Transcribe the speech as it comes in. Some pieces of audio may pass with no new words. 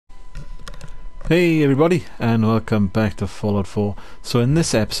Hey everybody, and welcome back to Fallout 4. So in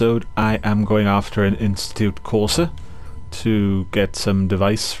this episode I am going after an Institute courser to get some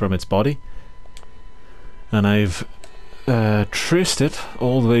device from its body, and I've traced it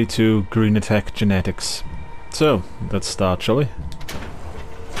all the way to Greenatech Genetics. So let's start, shall we?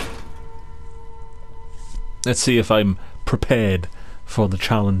 Let's see if I'm prepared for the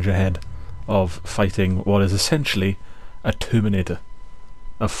challenge ahead of fighting what is essentially a Terminator.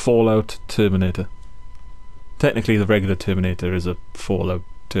 A Fallout Terminator. Technically the regular Terminator is a Fallout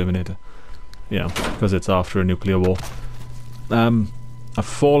Terminator. Yeah, because it's after a nuclear war. A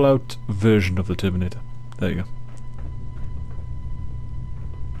Fallout version of the Terminator. There you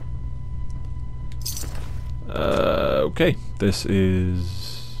go. Okay, this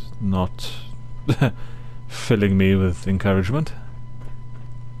is not filling me with encouragement.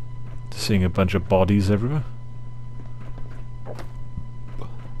 Seeing a bunch of bodies everywhere.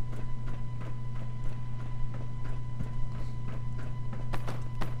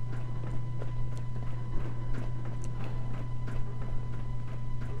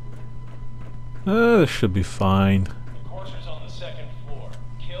 This should be fine. The courser's on the second floor.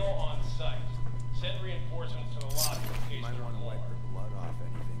 Kill on sight. Send reinforcements to the lobby in case Might want to wipe the blood off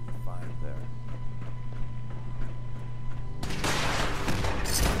anything you find there.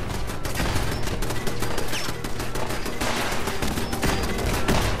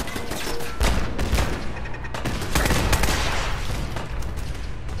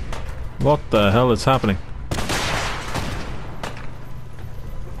 What the hell is happening?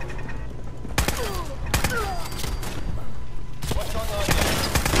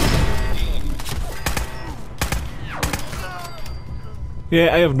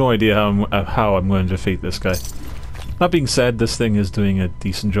 Yeah, I have no idea how I'm going to defeat this guy. That being said, this thing is doing a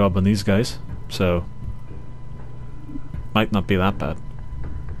decent job on these guys, so might not be that bad.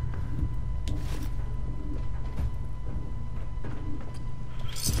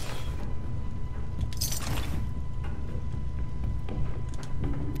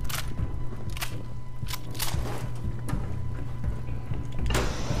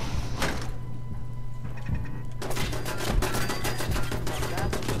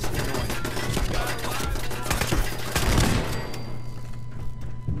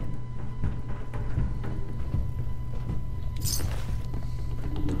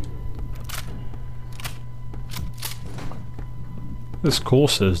 This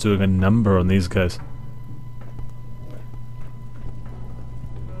courser is doing a number on these guys.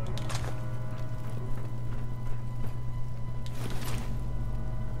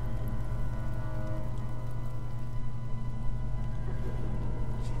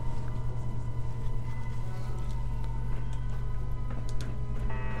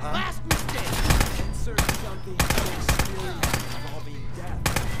 Last mistake! Insert something experience involving death.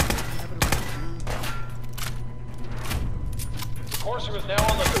 Inevitable doom. The courser is now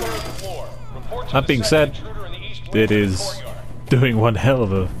on the third floor. Report to That being the said, second intruder in the east wing it of the is courtyard. doing one hell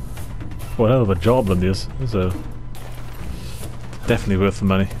of a job on this. So definitely worth the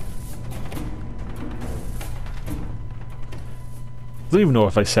money. I don't even know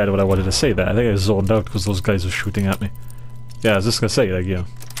if I said what I wanted to say there. I think I zoned out because those guys were shooting at me. Yeah, I was just gonna say, like, you know,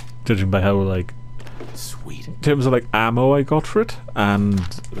 judging by how, like, Sweet. in terms of, like, ammo I got for it, and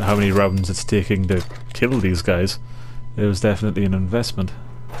how many rounds it's taking to kill these guys, it was definitely an investment.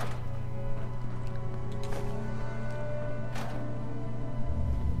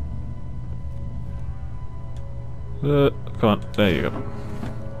 Come on, there you go.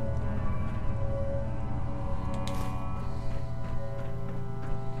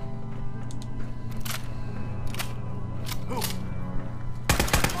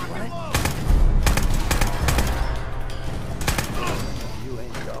 You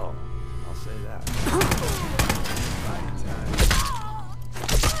ain't dull. I'll say that. Fight time.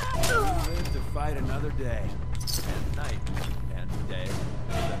 You live to fight another day. And night. And day.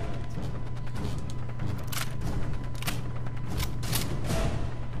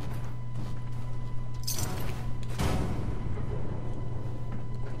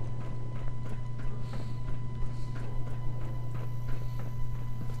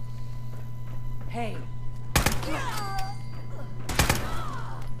 Hey,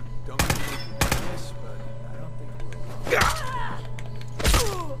 Don't get me this, but I don't think we're alone.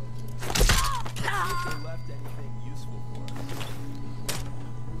 See if they left anything useful for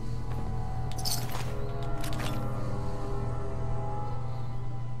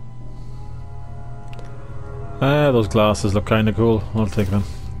us. Those glasses look kinda cool. I'll take them.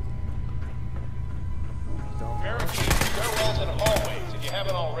 Barricade stairwells and hallways if you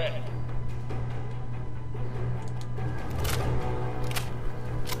haven't already.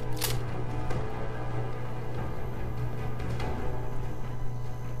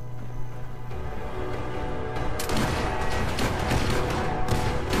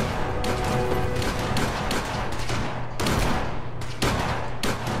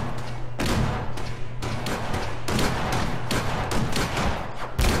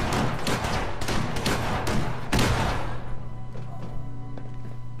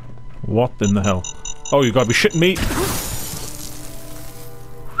 What in the hell? Oh, you gotta be shitting me!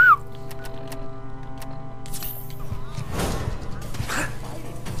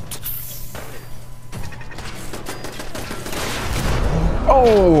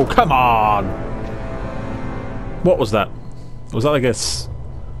 Oh, come on! What was that? Was that like a...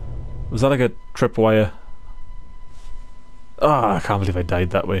 Was that like a tripwire? Ah, I can't believe I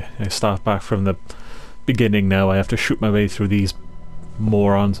died that way. I start back from the beginning now. I have to shoot my way through these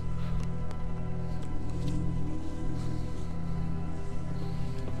morons.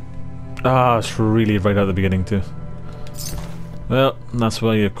 Ah, it's really right at the beginning too. Well, that's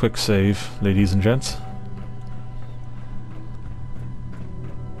why a quick save, ladies and gents.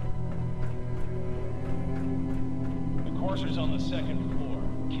 The courser's on the second floor.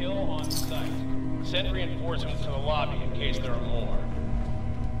 Kill on sight. Send reinforcements to the lobby in case there are more.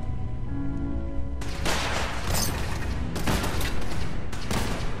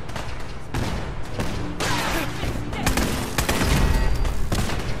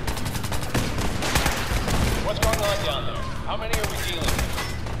 What's going on down there? How many are we dealing with?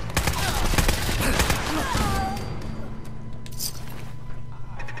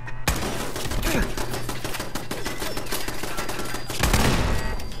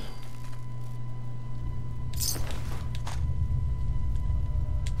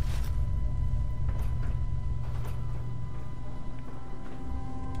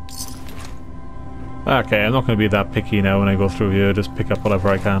 Okay, I'm not going to be that picky now when I go through here. Just pick up whatever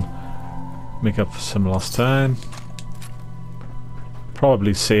I can. Make up for some lost time.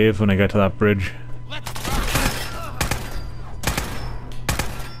 Probably save when I get to that bridge.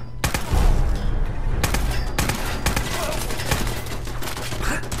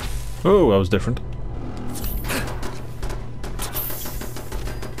 Oh, that was different.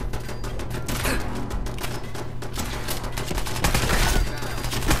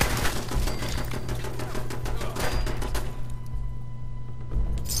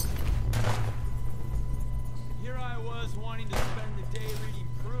 Here I was wanting to spend the day reading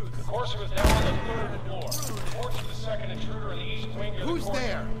proofs. The courser is now on the third floor. Report to the second intruder in the east wing of the Who's courser.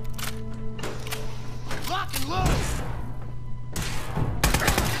 there? Lock and load!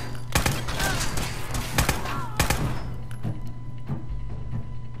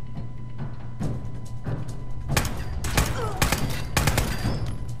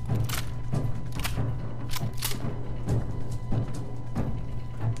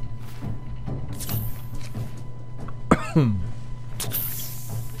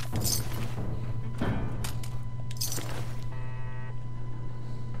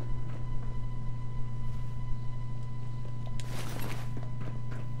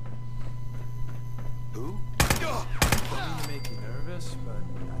 Who? I don't mean to make you nervous, but I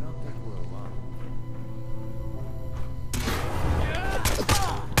don't think we're alone.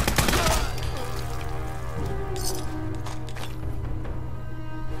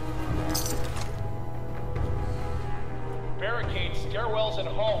 Barricade stairwells and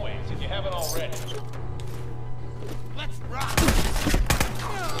hallways if you haven't already. Let's rock!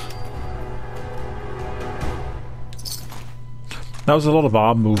 That was a lot of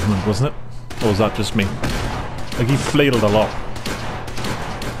arm movement, wasn't it? Or was that just me? Like, he flailed a lot.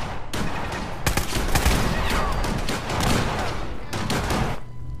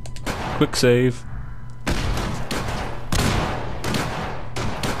 Quick save.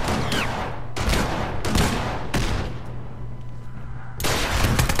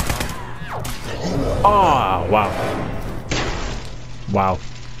 Ah, wow. Wow.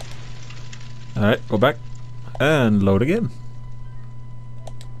 Alright, go back. And load again.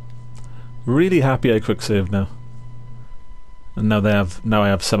 Really happy I quick saved now. And now I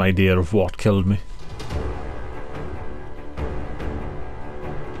have some idea of what killed me.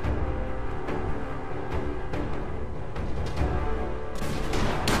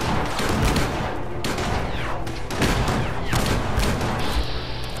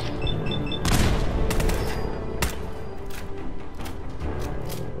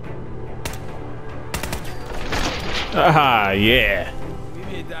 Aha, yeah. We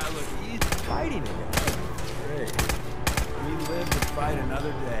made that look easy fighting again. Great. We live to fight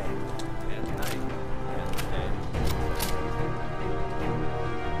another day. And night. And day.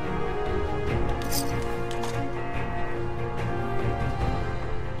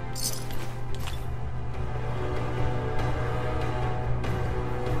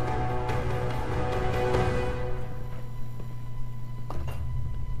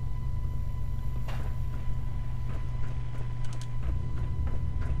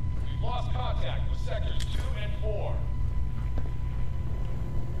 We've lost contact with sectors 2 and 4.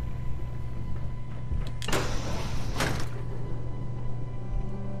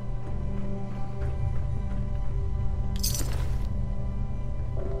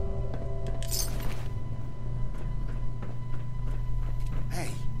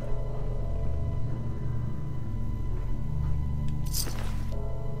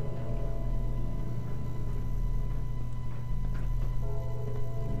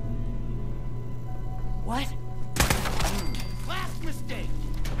 What? Last mistake.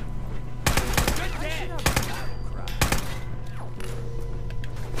 Good dead.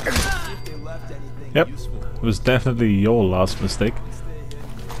 If they left anything Yep, useful. it was definitely your last mistake.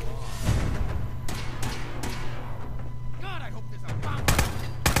 God, I hope there's a bomb.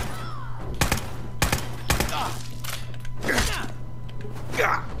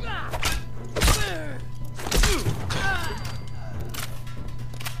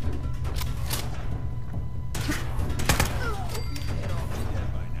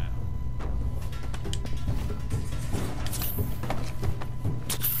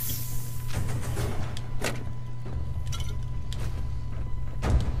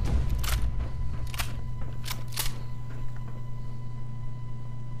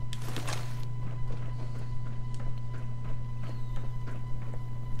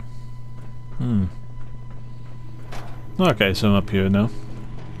 Okay, so I'm up here now.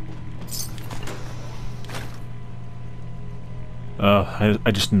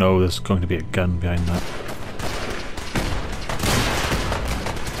 I just know there's going to be a gun behind that.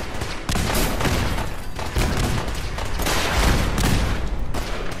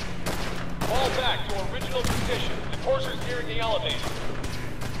 Fall back to original position. The courser's nearing the elevator.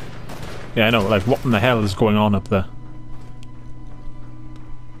 Yeah, I know, like, what in the hell is going on up there?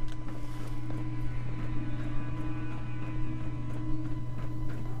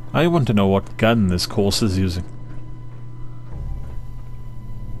 I want to know what gun this course is using.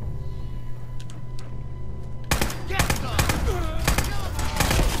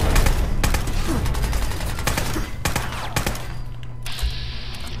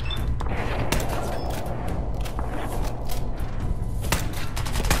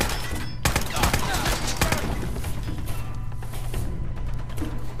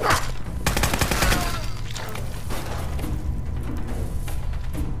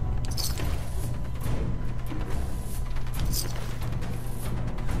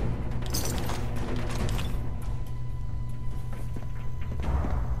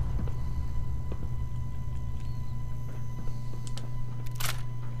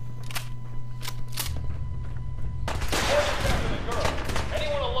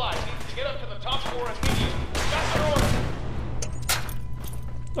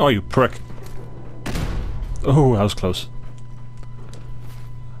 Oh, you prick. Oh, that was close.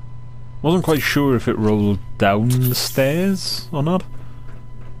 Wasn't quite sure if it rolled down the stairs or not.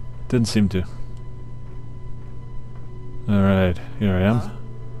 Didn't seem to. Alright, here I am.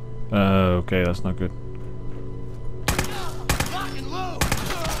 Okay, that's not good.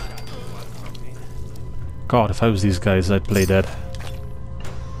 God, if I was these guys, I'd play dead.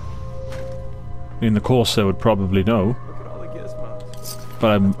 I mean, the Corsair would probably know.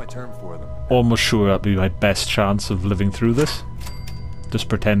 But I'm almost sure that'd be my best chance of living through this. Just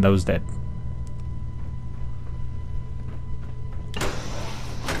pretend I was dead.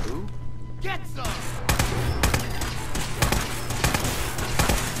 Get some.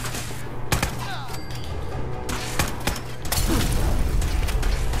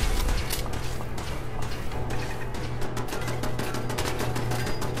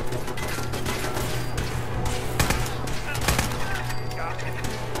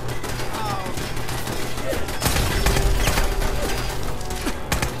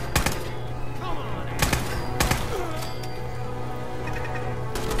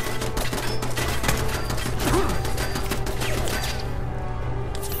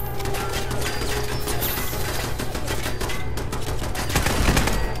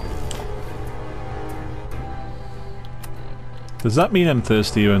 Does that mean I'm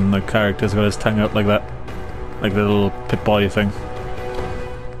thirsty when the character's got his tongue out like that? Like the little Pip-Boy thing?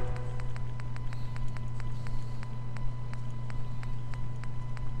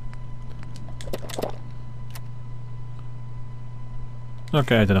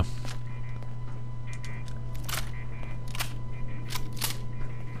 Okay, I don't know.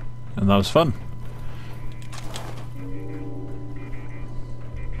 And that was fun.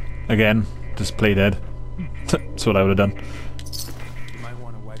 Again, just play dead. That's what I would have done. You might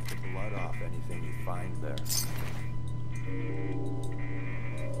want to wipe the blood off anything you find there.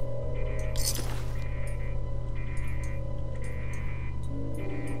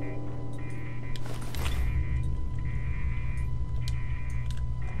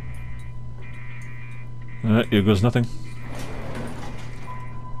 Alright, here goes nothing.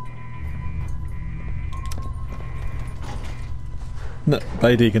 No,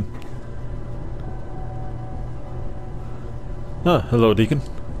 bye, Deacon. Ah, hello, Deacon.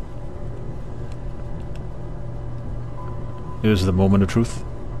 Here's the moment of truth.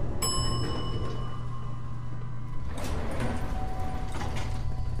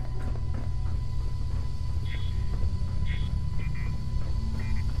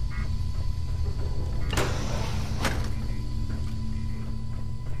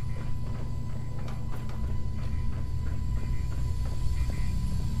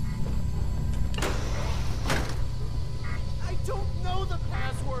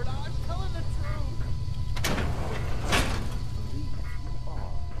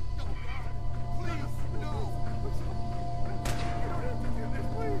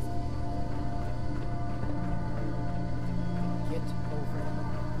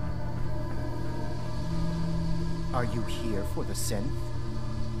 Are you here for the synth?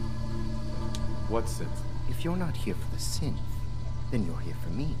 What synth? If you're not here for the synth, then you're here for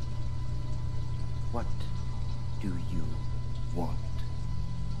me. What do you want?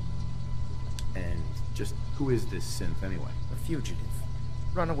 And just who is this synth anyway? A fugitive.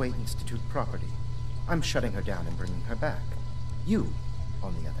 Runaway Institute property. I'm shutting her down and bringing her back. You,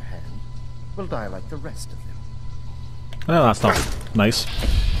 on the other hand, will die like the rest of them. Well, that's not nice.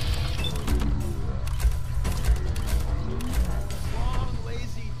 Long,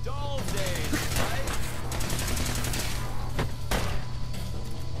 lazy, dull days, right?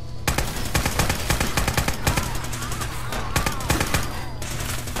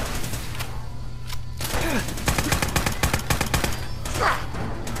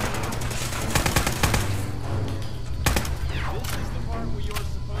 This is the part where you're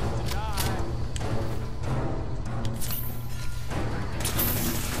supposed to die.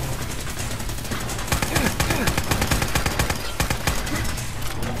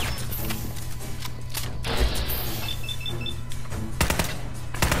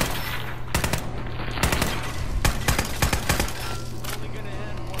 It's only gonna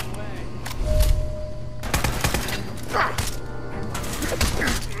end one way.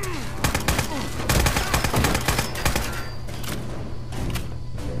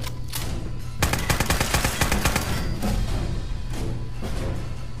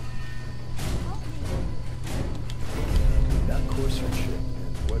 That Corsair ship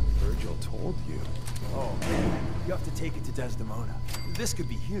and what Virgil told you. Oh man, you have to take it to Desdemona. This could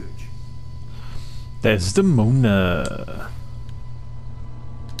be huge. Desdemona.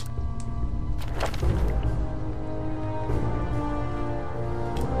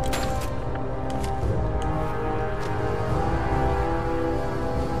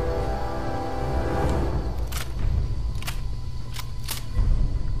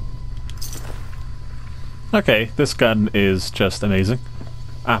 Okay, this gun is just amazing.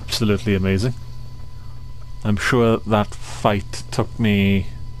 Absolutely amazing. I'm sure that fight took me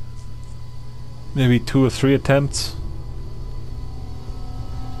maybe 2 or 3 attempts.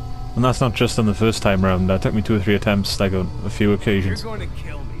 And that's not just on the first time round, that took me 2 or 3 attempts, like on a few If occasions. you're going to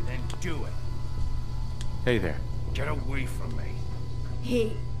kill me, then do it. Hey there. Get away from me.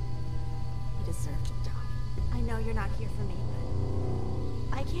 He deserved to die. I know you're not here for me,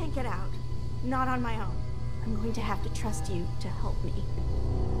 but I can't get out. Not on my own. I'm going to have to trust you to help me.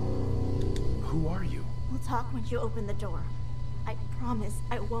 Who are you? We'll talk once you open the door. I promise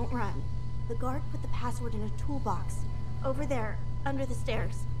I won't run. The guard put the password in a toolbox. Over there, under the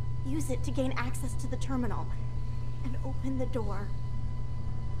stairs. Use it to gain access to the terminal. And open the door.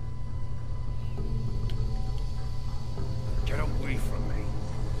 Get away from me.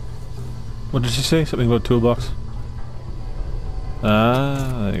 What did she say? Something about toolbox?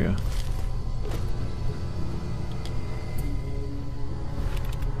 Ah, there you go.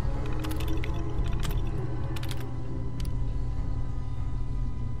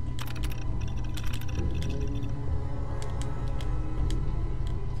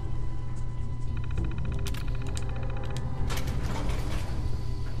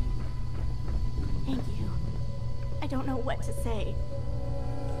 Thank you. I don't know what to say.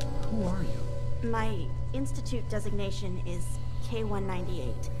 Who are you? My institute designation is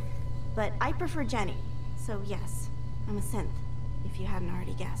K-198, but I prefer Jenny, so yes, I'm a synth, if you hadn't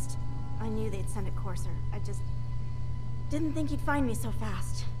already guessed. I knew they'd send a Corsair. I just didn't think he'd find me so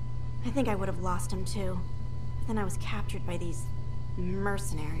fast. I think I would have lost him too. But then I was captured by these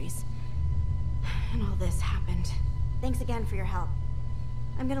mercenaries. And all this happened. Thanks again for your help.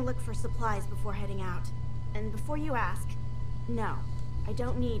 I'm gonna look for supplies before heading out. And before you ask, no, I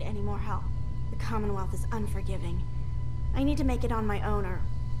don't need any more help. The Commonwealth is unforgiving. I need to make it on my own or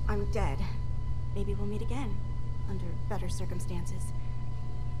I'm dead. Maybe we'll meet again, under better circumstances.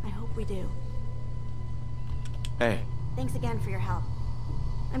 I hope we do. Hey. Thanks again for your help.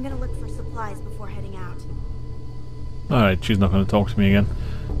 I'm gonna look for supplies before heading out. Alright, she's not going to talk to me again.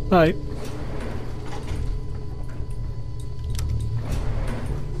 Bye.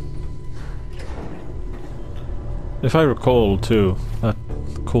 If I recall too, that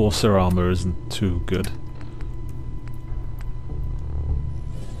Corsair armor isn't too good.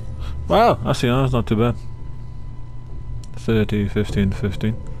 Wow, actually no, that's not too bad. 30, 15,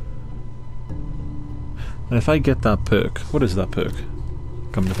 15. And if I get that perk, what is that perk?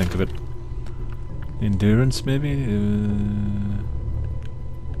 Come to think of it. Endurance, maybe?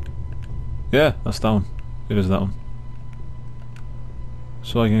 Yeah, that's that one. It is that one.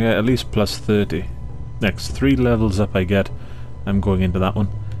 So I can get at least plus 30. Next 3 levels up I get, I'm going into that one.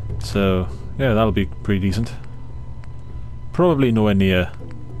 So, yeah, that'll be pretty decent. Probably nowhere near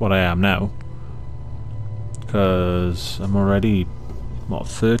what I am now, because I'm already, what,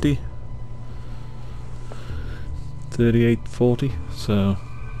 30? 38, 40, so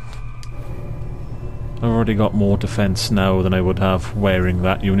I've already got more defense now than I would have wearing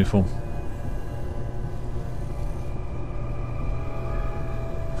that uniform.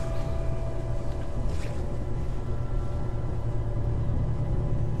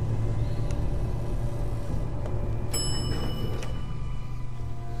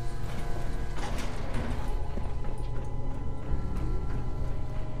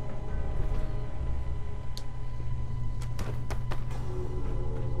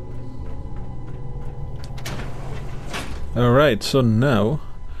 Alright, so now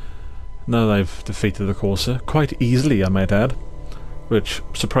that I've defeated the Corsair, quite easily I might add, which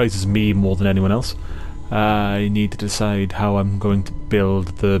surprises me more than anyone else, I need to decide how I'm going to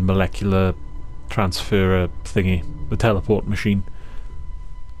build the molecular transfer thingy, the teleport machine.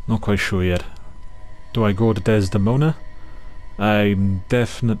 Not quite sure yet. Do I go to Desdemona? I'm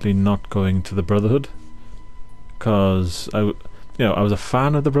definitely not going to the Brotherhood, because I was a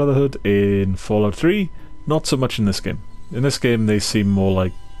fan of the Brotherhood in Fallout 3, not so much in this game. In this game they seem more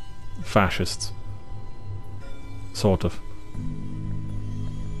like fascists. Sort of.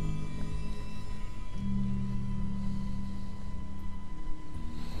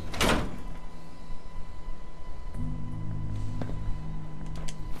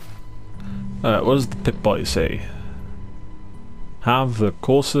 Alright, what does the Pip-Boy say? Have the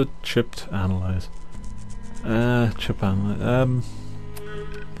Corsair chipped analyze. Chip analyze.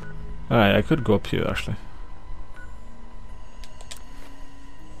 Alright, I could go up here actually.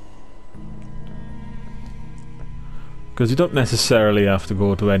 Because you don't necessarily have to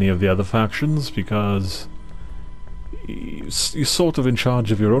go to any of the other factions, because you're sort of in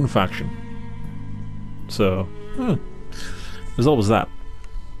charge of your own faction. So, there's always that.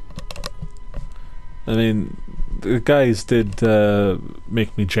 I mean, the guys did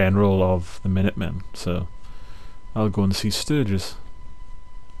make me general of the Minutemen, so I'll go and see Sturgis.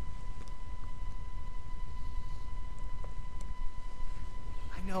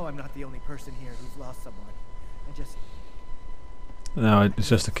 I know I'm not the only person here who's lost someone. I just... No, it's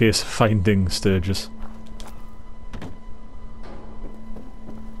just a case of finding Sturgis.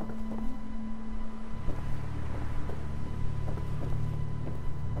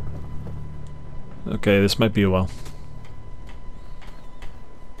 Okay, this might be a while.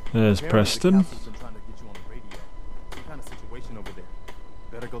 There's Preston. Some kind of situation over there.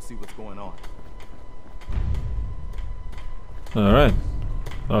 Better go see what's going on. Alright.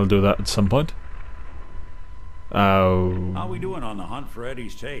 I'll do that at some point. Oh. How we doing on the hunt for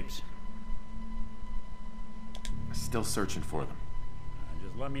Eddie's tapes? Still searching for them.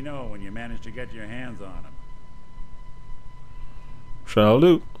 Just let me know when you manage to get your hands on them. Shall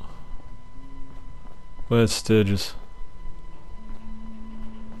do. Where's Sturgis?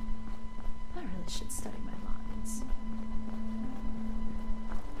 I really should study my lines.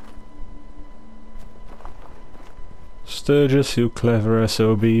 Sturgis, you clever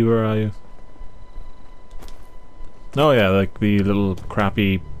SOB, where are you? Oh yeah, like the little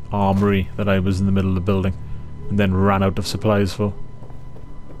crappy armory that I was in the middle of the building and then ran out of supplies for.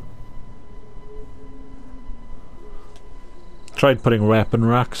 Tried putting weapon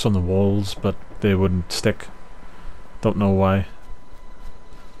racks on the walls, but they wouldn't stick. Don't know why.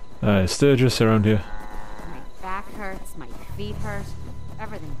 Sturgis around here. My back hurts, my feet hurt,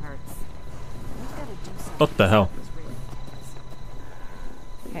 everything hurts. We've got to do something. What the hell?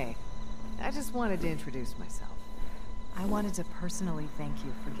 Hey, I just wanted to introduce myself. I wanted to personally thank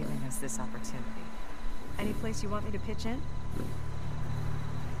you for giving us this opportunity. Any place you want me to pitch in?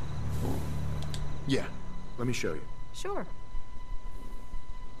 Yeah, let me show you. Sure.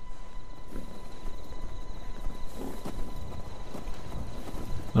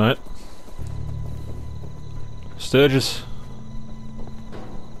 Alright. Sturgis.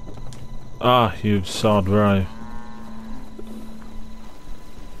 Ah, you sod, where are you?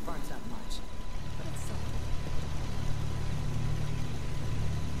 Farm's not much, but it's so...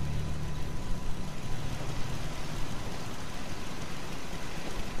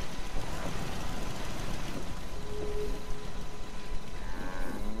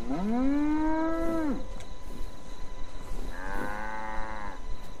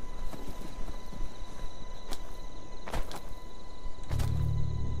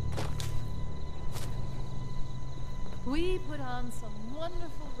 We put on some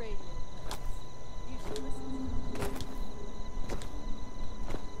wonderful radio plays. You should listen to them.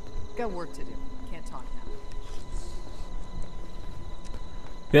 Got work to do. Can't talk now.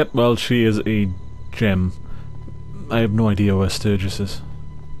 Yep, well, she is a gem. I have no idea where Sturgis is.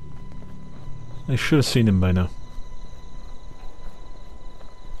 I should have seen him by now.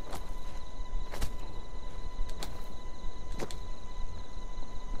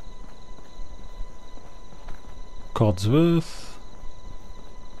 Codsworth.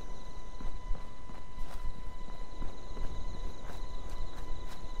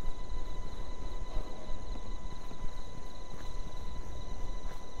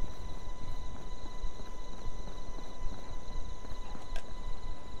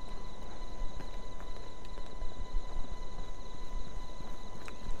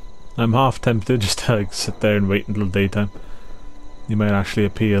 I'm half tempted just to like, sit there and wait until daytime. You might actually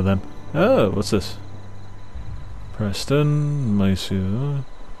appear then. Oh, what's this? Preston, Mysore.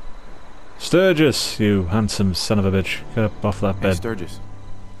 Sturgis, you handsome son of a bitch. Get up off that bed. Hey, Sturgis.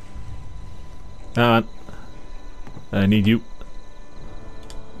 Ah, I need you.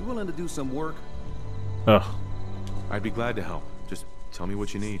 You willing to do some work? Oh. I'd be glad to help. Just tell me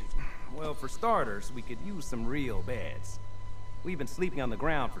what you need. Well, for starters, we could use some real beds. We've been sleeping on the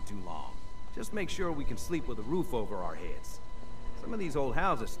ground for too long. Just make sure we can sleep with a roof over our heads. Some of these old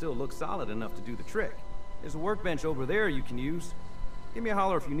houses still look solid enough to do the trick. There's a workbench over there you can use. Give me a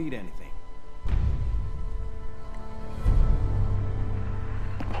holler if you need anything.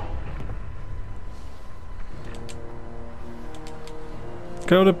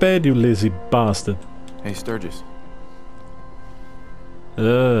 Go to bed, you lazy bastard. Hey, Sturgis.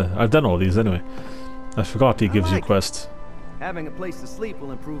 I've done all these anyway. I forgot he gives you quests. Having a place to sleep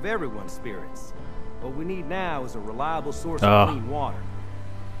will improve everyone's spirits. What we need now is a reliable source of clean water.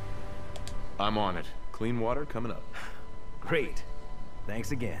 I'm on it. Clean water coming up. Great.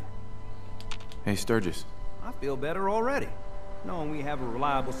 Thanks again. Hey, Sturgis. I feel better already, knowing we have a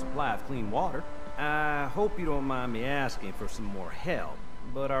reliable supply of clean water. I hope you don't mind me asking for some more help,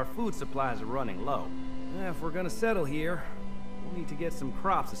 but our food supplies are running low. If we're gonna settle here, we'll need to get some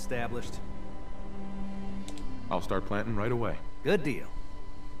crops established. I'll start planting right away. Good deal.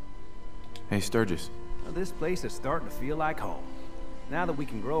 Hey, Sturgis. Well, this place is starting to feel like home. Now that we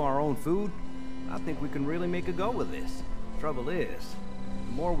can grow our own food, I think we can really make a go of this. Trouble is,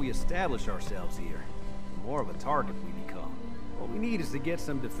 the more we establish ourselves here, the more of a target we become. What we need is to get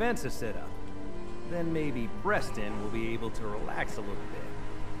some defenses set up. Then maybe Preston will be able to relax a little bit.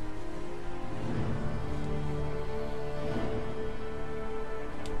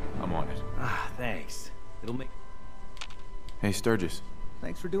 I'm on it. Ah, thanks. It'll make... Hey, Sturgis.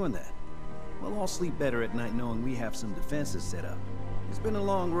 Thanks for doing that. We'll all sleep better at night knowing we have some defenses set up. It's been a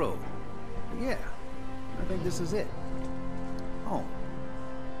long road. But yeah, I think this is it. Home.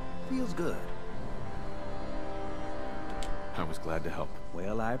 Feels good. I was glad to help.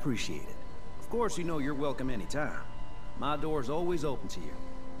 Well, I appreciate it. Of course, you know you're welcome anytime. My door's always open to you.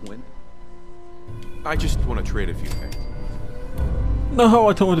 When? I just want to trade a few things. No,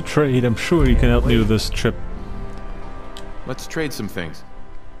 I don't want to trade. I'm sure you can help me with this trip. Let's trade some things.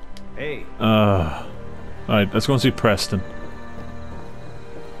 Hey. Alright, let's go and see Preston.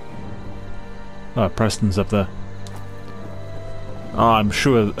 Ah, Preston's up there. I'm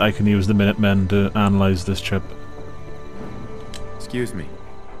sure I can use the Minutemen to analyze this chip. Excuse me.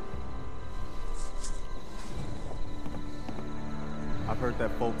 I've heard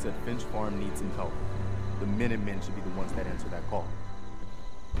that folks at Finch Farm need some help. The Minutemen should be the ones that answer that call.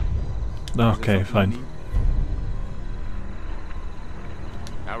 Okay, fine.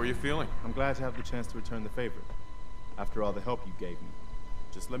 How are you feeling? I'm glad to have the chance to return the favor. After all the help you gave me.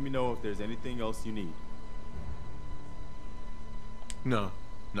 Just let me know if there's anything else you need. No,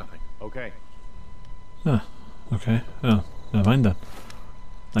 nothing. Okay. Ah, okay. Oh, never mind then.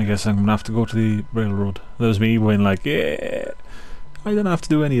 I guess I'm gonna have to go to the railroad. There's me going like, yeah, I don't have to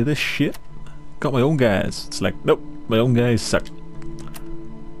do any of this shit. Got my own guys. It's like, nope, my own guys suck.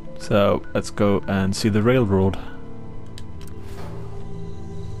 So, let's go and see the railroad.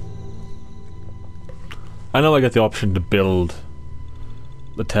 I know I get the option to build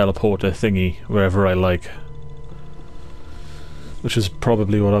the teleporter thingy wherever I like, which is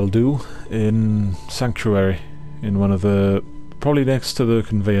probably what I'll do in Sanctuary, in one of the... probably next to the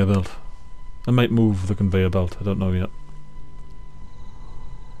conveyor belt. I might move the conveyor belt, I don't know yet.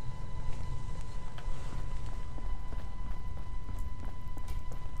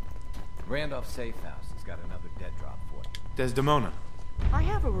 Randolph Safe House has got another dead drop for you. Desdemona. I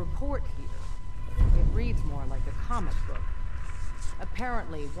have a report here. It reads more like a comic book.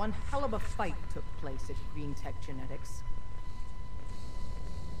 Apparently, one hell of a fight took place at Green Tech Genetics.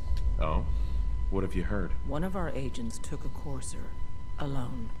 Oh? What have you heard? One of our agents took a courser,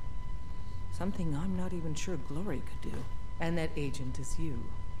 alone. Something I'm not even sure Glory could do. And that agent is you.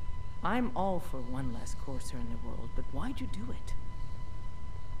 I'm all for one less courser in the world, but why'd you do it?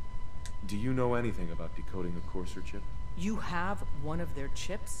 Do you know anything about decoding a Courser chip? You have one of their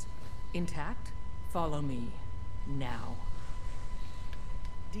chips intact? Follow me now.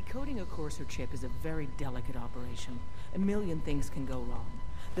 Decoding a Courser chip is a very delicate operation. A million things can go wrong.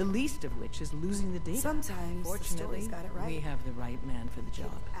 The least of which is losing the data. Sometimes Fortunately, the story's got it right. we have the right man for the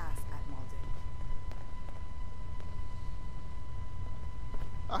job.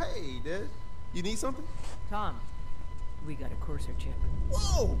 Hey, Des. You need something? Tom, we got a Courser chip.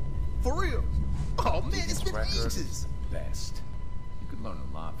 Whoa! For real? Oh man, it's been Records, ages. best. You could learn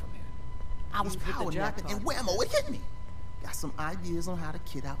a lot from him. I was He's hit the power napping and jackpot. whammo, it hit me. Got some ideas on how to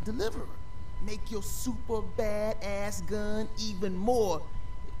kit out Deliverer. Make your super badass gun even more,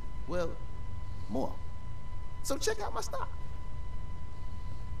 well, more. So check out my stock.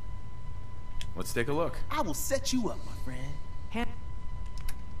 Let's take a look. I will set you up, my friend.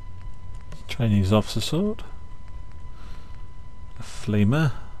 Chinese officer sword. A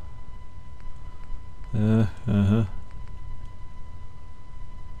flamer.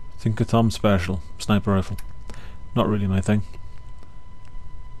 Think a Tom special. Sniper rifle. Not really my thing.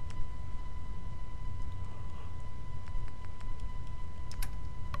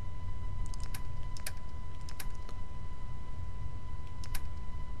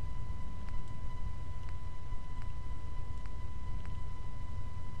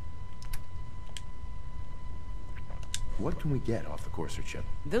 What can we get off the Courser chip?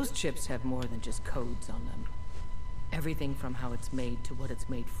 Those chips have more than just codes on them. Everything from how it's made to what it's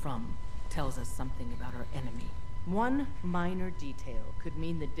made from tells us something about our enemy. One minor detail could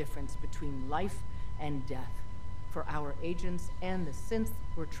mean the difference between life and death for our agents and the synth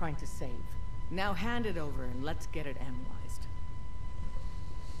we're trying to save. Now hand it over and let's get it analyzed.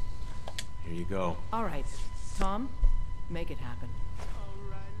 Here you go. All right, Tom, make it happen. All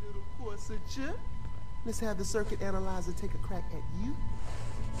right, little Courser chip. Let's have the circuit analyzer take a crack at you.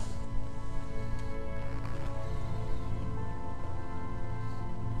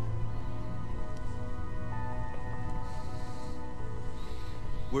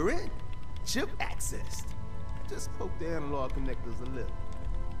 We're in. Chip accessed. Just poke the analog connectors a little.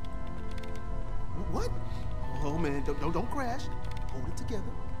 What? Oh man, don't crash. Hold it together.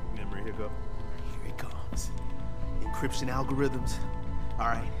 Memory hiccup. Here it comes. Encryption algorithms. All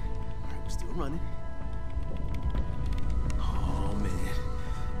right, we're still running. Oh man,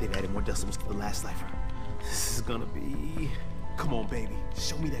 they've added more decimals to the last cipher. This is gonna be... Come on, baby,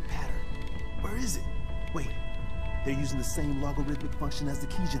 show me that pattern. Where is it? Wait, they're using the same logarithmic function as the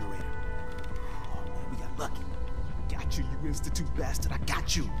key generator. Oh man, we got lucky. Got you, you institute bastard, I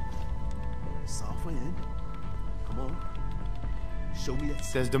got you. Software in. Come on. Show me that.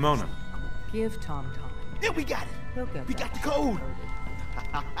 Says Demona. Give Tom time. Yeah, we got it. He'll get We that got the code.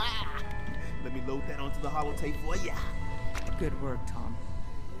 coded. Let me load that onto the holotape for ya. Good work, Tom.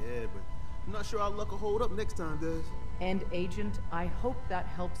 Yeah, but I'm not sure our luck will hold up next time, Des. And Agent, I hope that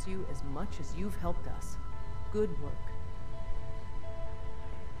helps you as much as you've helped us. Good work.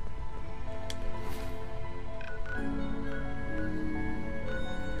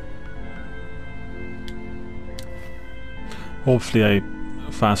 Hopefully I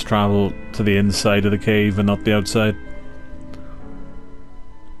fast travel to the inside of the cave and not the outside.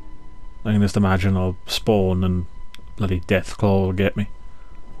 I can just imagine I'll spawn and bloody Deathclaw will get me.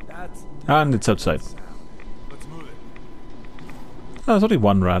 And it's outside. Let's move it. Oh, there's only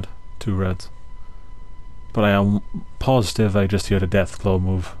one rad. 2 rads. But I am positive I just heard a Deathclaw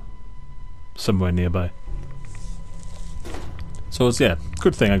move somewhere nearby. So it's, yeah,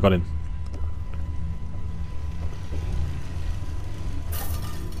 good thing I got in.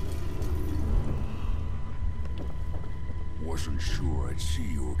 Wasn't sure I'd see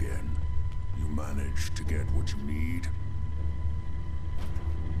you again. You managed to get what you need?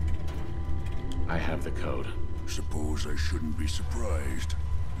 I have the code. Suppose I shouldn't be surprised.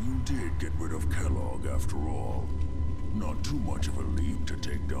 You did get rid of Kellogg after all. Not too much of a leap to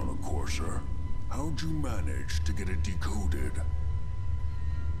take down a Courser. How'd you manage to get it decoded?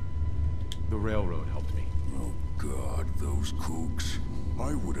 The railroad helped me. Oh God, those kooks.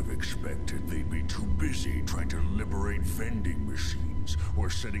 I would have expected they'd be too busy trying to liberate vending machines or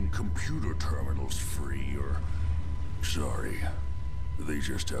setting computer terminals free or... Sorry. They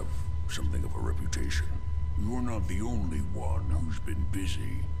just have something of a reputation. You're not the only one who's been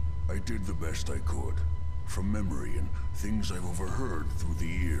busy. I did the best I could. From memory and things I've overheard through the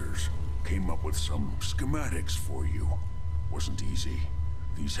years. Came up with some schematics for you. Wasn't easy.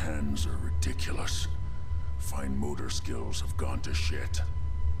 These hands are ridiculous. Fine motor skills have gone to shit.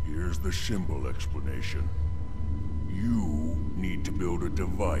 Here's the symbol explanation. You need to build a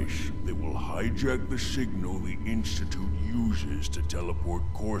device that will hijack the signal the Institute uses to teleport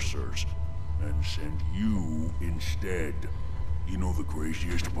coursers, and send you instead. You know the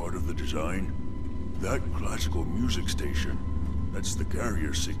craziest part of the design? That classical music station. That's the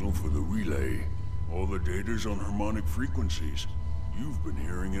carrier signal for the relay. All the data's on harmonic frequencies. You've been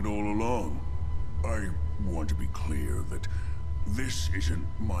hearing it all along. I want to be clear that this isn't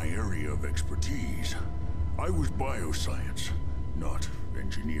my area of expertise. I was bioscience, not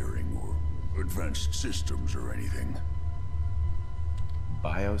engineering or advanced systems or anything.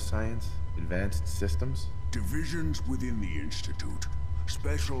 Bioscience? Advanced systems? Divisions within the Institute.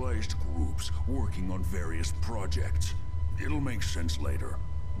 Specialized groups working on various projects. It'll make sense later.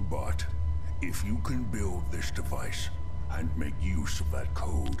 But if you can build this device and make use of that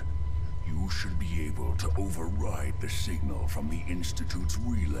code, you should be able to override the signal from the Institute's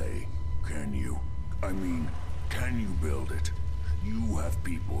relay. Can you? I mean, can you build it? You have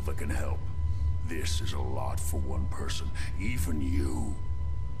people that can help. This is a lot for one person, even you.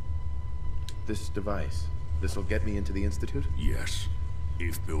 This device, this'll get me into the Institute? Yes,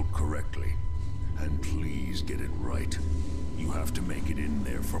 if built correctly. And please get it right. You have to make it in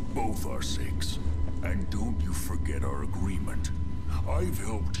there for both our sakes. And don't you forget our agreement. I've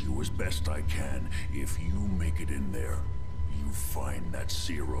helped you as best I can. If you make it in there, you find that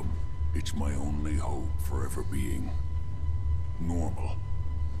serum. It's my only hope for ever being normal.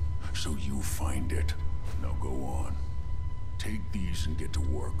 So you find it. Now go on. Take these and get to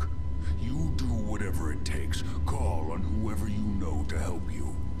work. You do whatever it takes. Call on whoever you know to help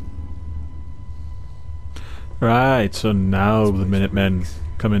you. Right, so now the Minutemen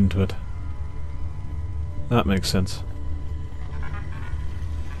come into it. That makes sense.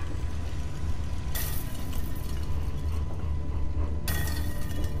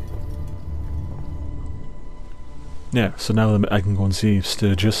 Yeah, so now I can go and see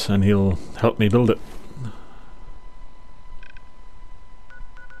Sturgis and he'll help me build it.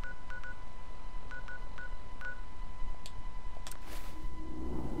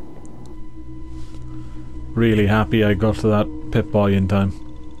 Really happy I got to that Pip-Boy in time.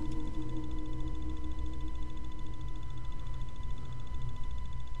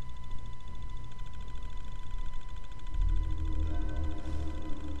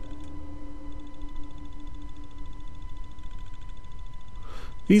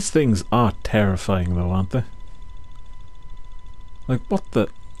 These things are terrifying though, aren't they? Like, what the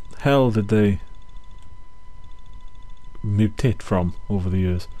hell did they mutate from over the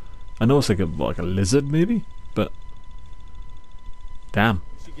years? I know it's like a lizard maybe, but damn.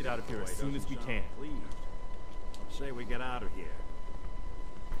 We should get out of here as soon as we can. Please. Say we get out of here.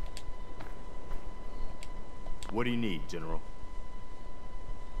 What do you need, General?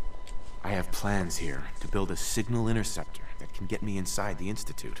 I have plans here to build a signal interceptor that can get me inside the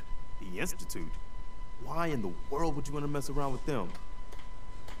Institute. The Institute? Why in the world would you want to mess around with them?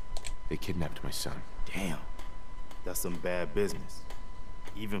 They kidnapped my son. Damn. That's some bad business.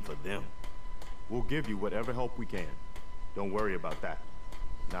 Even for them. We'll give you whatever help we can. Don't worry about that.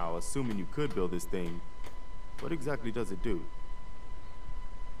 Now, assuming you could build this thing, what exactly does it do?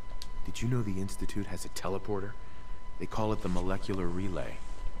 Did you know the Institute has a teleporter? They call it the molecular relay.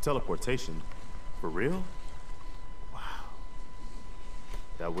 Teleportation? For real? Wow.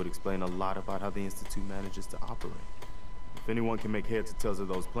 That would explain a lot about how the Institute manages to operate. If anyone can make heads or tails of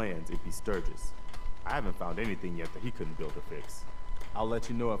those plans, it'd be Sturgis. I haven't found anything yet that he couldn't build or fix. I'll let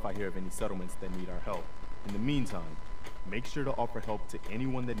you know if I hear of any settlements that need our help. In the meantime, make sure to offer help to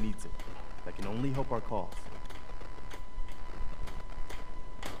anyone that needs it. That can only help our cause.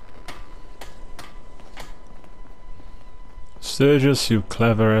 Sturgis, you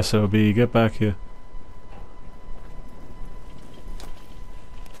clever SOB, get back here.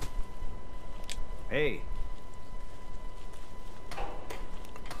 Hey.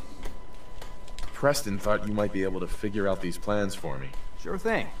 Preston thought you might be able to figure out these plans for me. Sure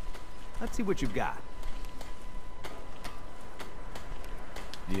thing. Let's see what you've got.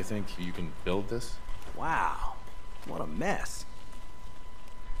 Do you think you can build this? Wow. What a mess.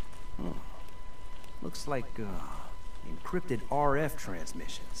 Looks like, encrypted RF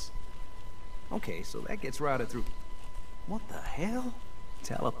transmissions. Okay, so that gets routed through... What the hell?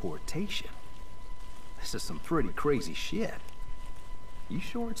 Teleportation. This is some pretty crazy shit. You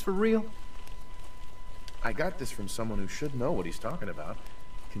sure it's for real? I got this from someone who should know what he's talking about.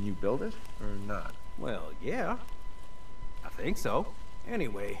 Can you build it, or not? Well, yeah. I think so.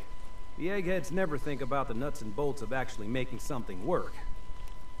 Anyway, the eggheads never think about the nuts and bolts of actually making something work.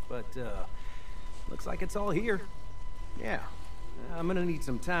 But, looks like it's all here. Yeah. I'm gonna need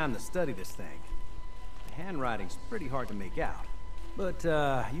some time to study this thing. Handwriting's pretty hard to make out. But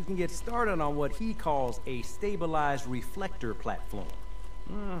you can get started on what he calls a stabilized reflector platform.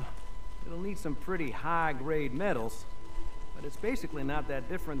 It'll need some pretty high-grade metals, but it's basically not that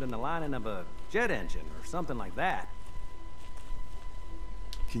different than the lining of a jet engine or something like that.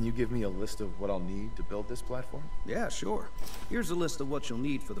 Can you give me a list of what I'll need to build this platform? Yeah, sure. Here's a list of what you'll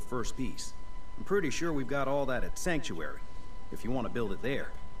need for the first piece. I'm pretty sure we've got all that at Sanctuary, if you want to build it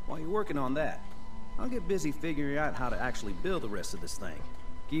there. While you're working on that, I'll get busy figuring out how to actually build the rest of this thing.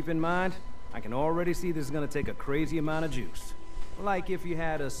 Keep in mind, I can already see this is gonna take a crazy amount of juice. Like if you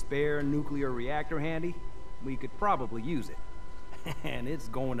had a spare nuclear reactor handy, we could probably use it. And it's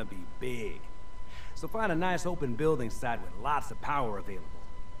going to be big. So find a nice open building site with lots of power available.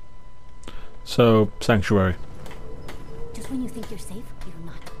 So, Sanctuary. Just when you think you're safe, you're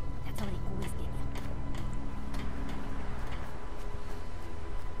not. That's how they always get you.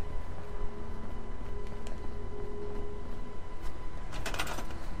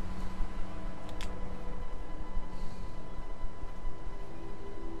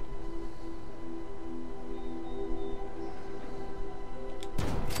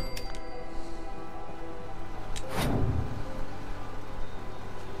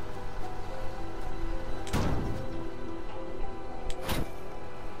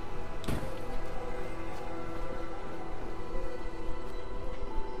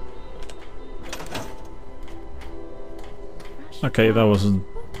 Okay, that wasn't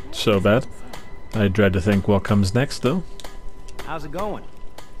so bad. I dread to think what comes next, though. How's it going?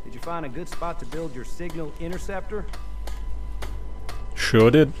 Did you find a good spot to build your signal interceptor? Sure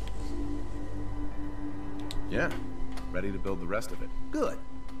did. Yeah, ready to build the rest of it. Good.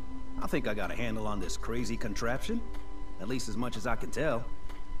 I think I got a handle on this crazy contraption. At least as much as I can tell.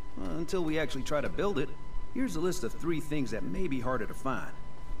 Until we actually try to build it, here's a list of 3 things that may be harder to find.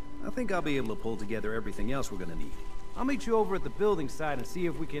 I think I'll be able to pull together everything else we're gonna need. I'll meet you over at the building site and see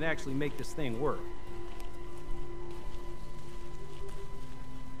if we can actually make this thing work.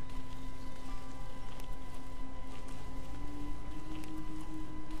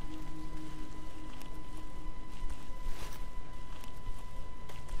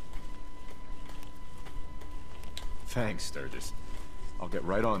 Thanks, Sturgis. I'll get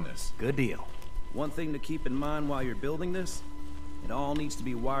right on this. Good deal. One thing to keep in mind while you're building this, it all needs to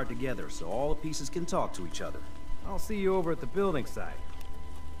be wired together so all the pieces can talk to each other. I'll see you over at the building site.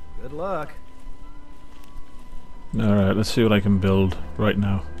 Good luck. Alright, let's see what I can build right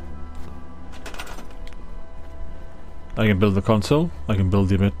now. I can build the console. I can build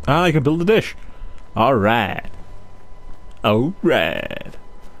the... I can build the dish! Alright. Alright.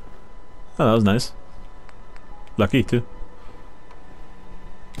 Oh, that was nice. Lucky, too.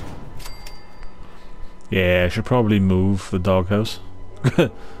 Yeah, I should probably move the doghouse.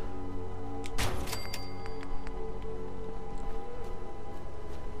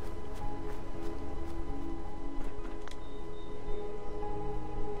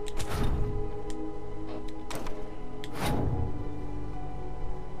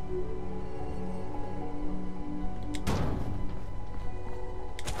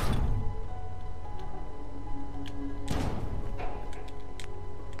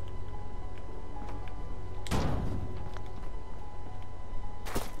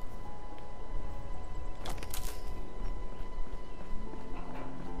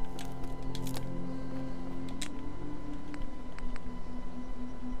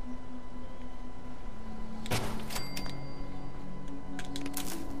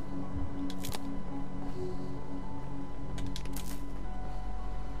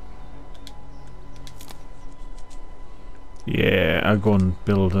 Yeah, I'll go and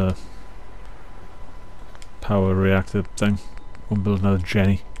build a power reactor thing. Go and build another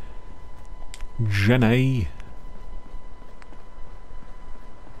Jenny.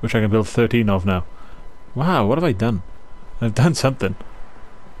 Which I can build 13 of now. Wow, what have I done? I've done something.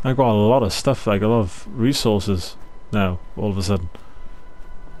 I've got a lot of stuff, like a lot of resources now, all of a sudden.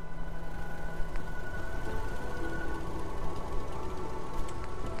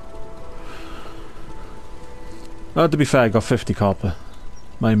 Well, to be fair, I got 50 copper.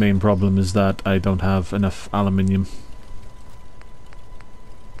 My main problem is that I don't have enough aluminium.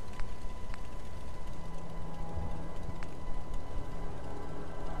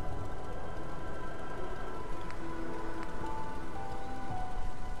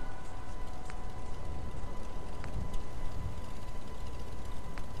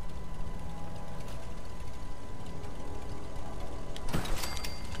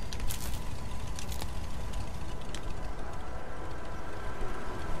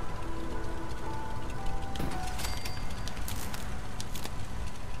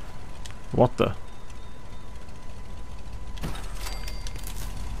 What the?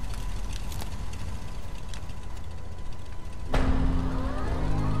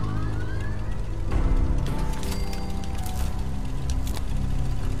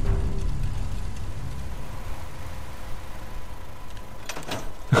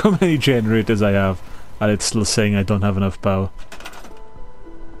 Look how many generators I have, and it's still saying I don't have enough power.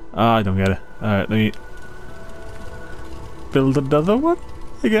 Ah, I don't get it. Alright, let me build another one,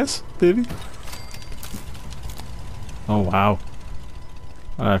 I guess, maybe. Oh, wow.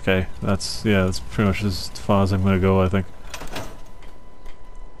 Okay, that's pretty much as far as I'm gonna go, I think.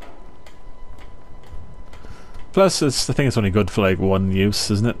 Plus, I think it's only good for like one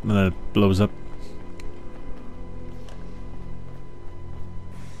use, isn't it? And then it blows up.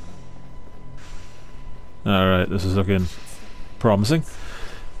 Alright, this is looking promising.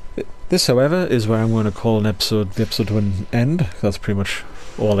 This, however, is where I'm going to call the episode to an end. That's pretty much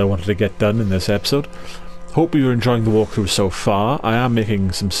all I wanted to get done in this episode. Hope you're enjoying the walkthrough so far. I am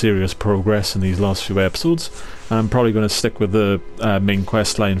making some serious progress in these last few episodes, and I'm probably going to stick with the main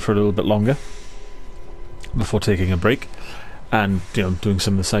quest line for a little bit longer before taking a break and, you know, doing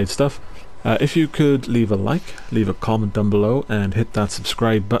some of the side stuff. If you could leave a like, leave a comment down below, and hit that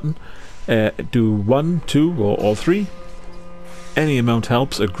subscribe button. Do 1, 2, or all 3. Any amount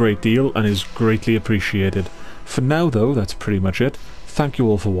helps a great deal and is greatly appreciated. For now though, that's pretty much it. Thank you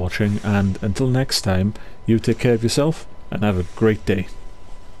all for watching, and until next time, you take care of yourself and have a great day.